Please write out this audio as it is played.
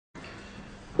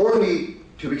Only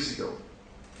 2 weeks ago,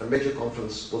 a major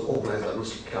conference was organized by the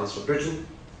Muslim Council of Britain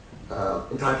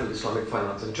entitled Islamic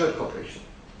Finance and Trade Cooperation,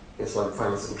 Islamic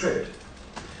Finance and Trade.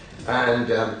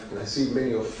 And I see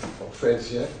many of our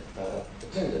friends here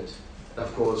attended.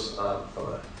 Of course,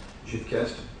 our chief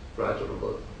guest, Right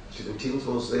Honorable Stephen Timms,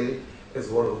 was there as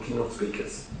one of the keynote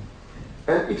speakers.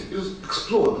 And it was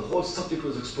explored, the whole subject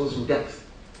was explored in depth,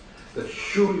 that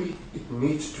surely it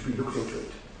needs to be looked into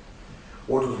it.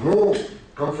 What was more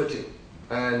comforting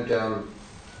and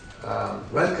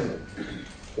welcoming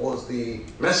was the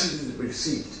messages that we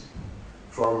received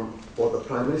from both the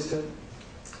Prime Minister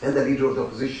and the Leader of the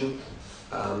Opposition,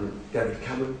 David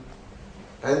Cameron,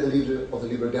 and the Leader of the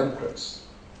Liberal Democrats,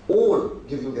 all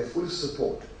giving their full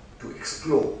support to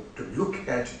explore, to look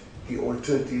at the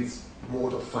alternatives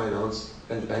mode of finance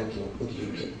and banking in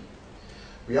the UK.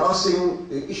 We are seeing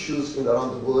the issues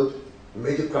around the world,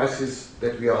 major crises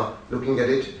that we are looking at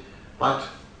it, but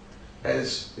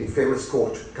as the famous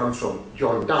quote comes from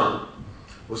John Donne,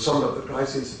 who summed up the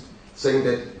crisis, saying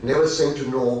that never seem to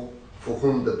know for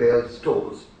whom the bell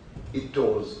tolls, it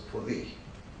tolls for thee.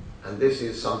 And this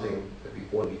is something that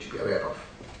we all need to be aware of.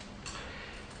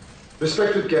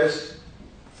 Respected guests,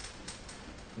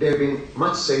 there have been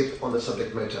much said on the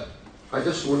subject matter. I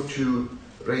just want to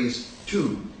raise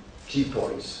two key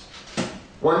points.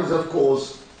 One is, of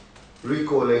course,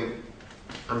 recalling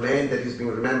a man that is being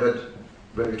remembered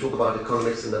when we talk about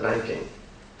economics and the banking,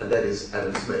 and that is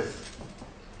Adam Smith.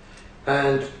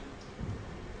 And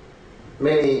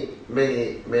many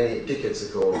decades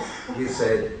ago, he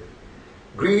said,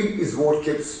 greed is what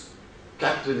keeps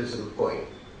capitalism going,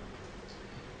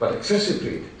 but excessive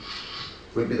greed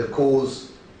will be the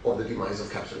cause of the demise of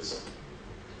capitalism.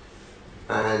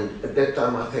 And at that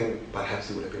time, I think perhaps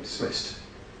he would have been dismissed.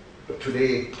 But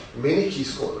today, many key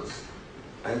scholars,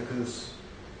 anchors,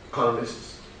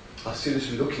 economists are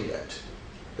seriously looking at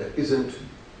that isn't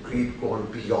greed gone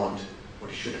beyond what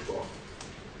it should have gone.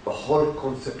 The whole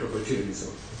concept of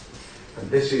materialism. And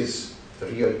this is the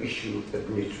real issue that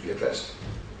needs to be addressed.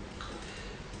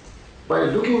 By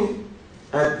looking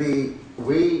at the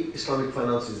way Islamic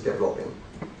finance is developing,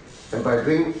 and by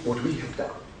doing what we have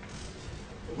done,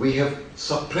 we have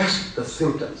suppressed the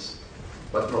symptoms,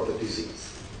 but not the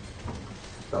disease.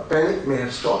 The panic may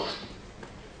have stopped,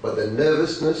 but the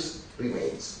nervousness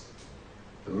remains.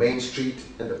 The main street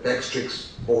and the back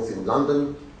streets, both in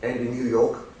London and in New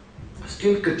York,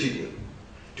 still continue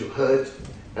to hurt,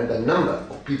 and the number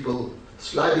of people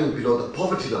sliding below the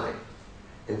poverty line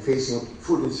and facing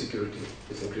food insecurity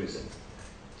is increasing.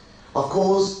 Of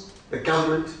course, the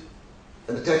government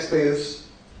and the taxpayers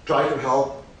try to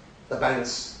help the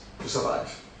banks to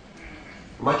survive.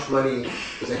 Much money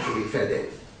is actually fed in.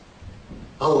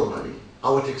 Our money,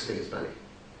 our taxpayers' money.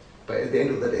 But at the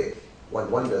end of the day, one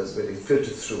wonders whether it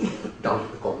filters through down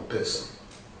to the common person.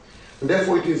 And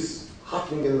therefore it is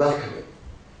heartening and welcoming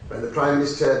when the Prime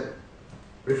Minister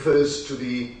refers to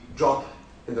the drop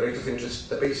in the rate of interest,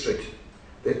 the base rate,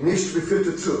 that needs to be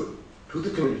filtered through to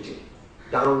the community,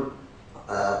 down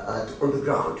on the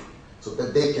ground, so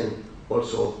that they can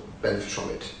also benefit from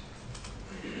it.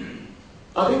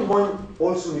 I think one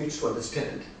also needs to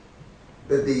understand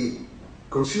that the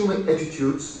consumer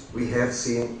attitudes, we have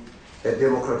seen a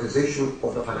democratization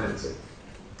of the financing.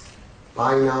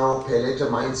 Buy now, pay later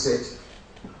mindset.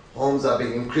 Homes are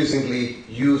being increasingly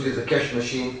used as a cash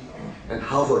machine, and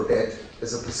household debt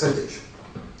as a percentage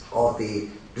of the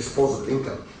disposable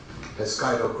income has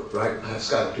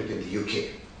skyrocketed in the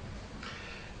UK.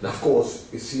 And of course,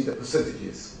 we see the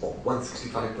percentages of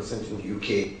 165% in the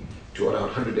UK to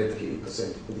around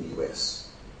 138% in the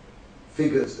US.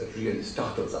 Figures that really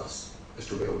startles us as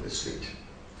to where this lead.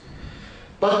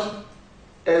 But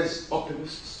as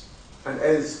optimists and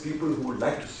as people who would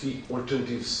like to see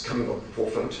alternatives coming up the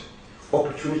forefront,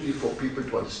 opportunity for people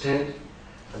to understand,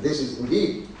 and this is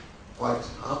indeed quite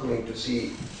heartening to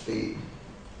see the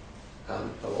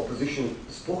opposition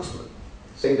spokesman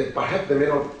saying that perhaps they may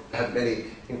not have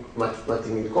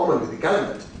nothing in common with the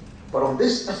government, but on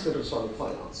this aspect of Islamic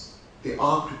finance, they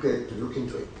are prepared to look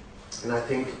into it. And I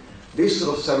think these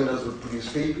sort of seminars would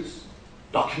produce papers,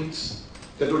 documents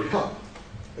that would help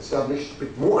establish a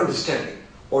bit more understanding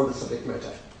on the subject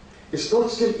matter. It's not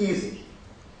still easy.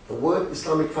 The word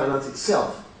Islamic finance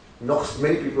itself knocks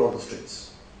many people on the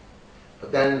streets.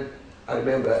 But then I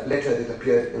remember a letter that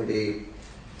appeared in the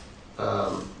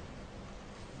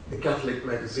Catholic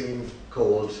magazine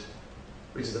called,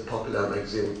 which is a popular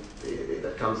magazine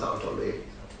that comes out on the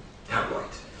tabloid.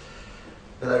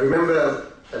 And I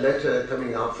remember a letter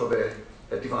coming out from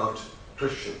a devout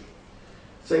Christian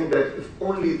saying that if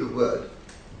only the word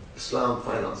Islam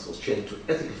finance was changed to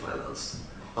ethical finance,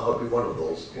 I'll be one of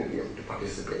those who will be able to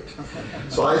participate.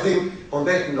 So I think, on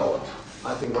that note,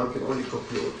 I think one can only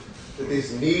conclude that there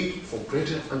is need for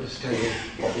greater understanding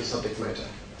of this subject matter.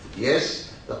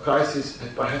 Yes, the crisis has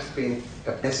perhaps been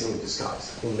a blessing in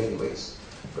disguise in many ways,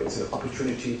 but it's an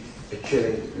opportunity, a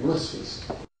challenge that we must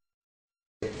face.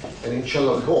 And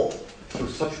inshallah, we hope, through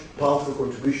such powerful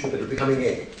contribution that will be coming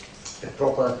in, a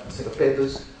proper set of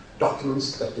papers,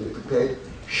 documents that will be prepared,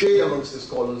 shared amongst the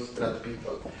scholars and other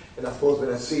people. And of course,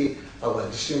 when I see our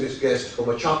distinguished guest,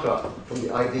 Omar Chakra from the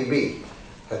IDB,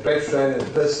 a great friend and a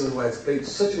person who has played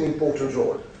such an important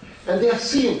role, and they have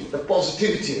seen the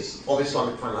positivities of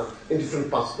Islamic finance in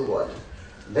different parts of the world.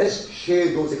 Let's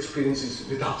share those experiences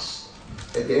with us.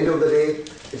 At the end of the day,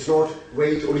 it's not where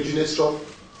it originates from,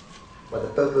 but the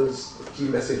purpose, the key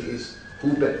message is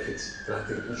who benefits. And I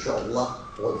think, inshallah,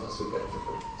 all of us will benefit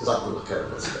from it. Jazakumullah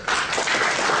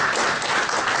khairan.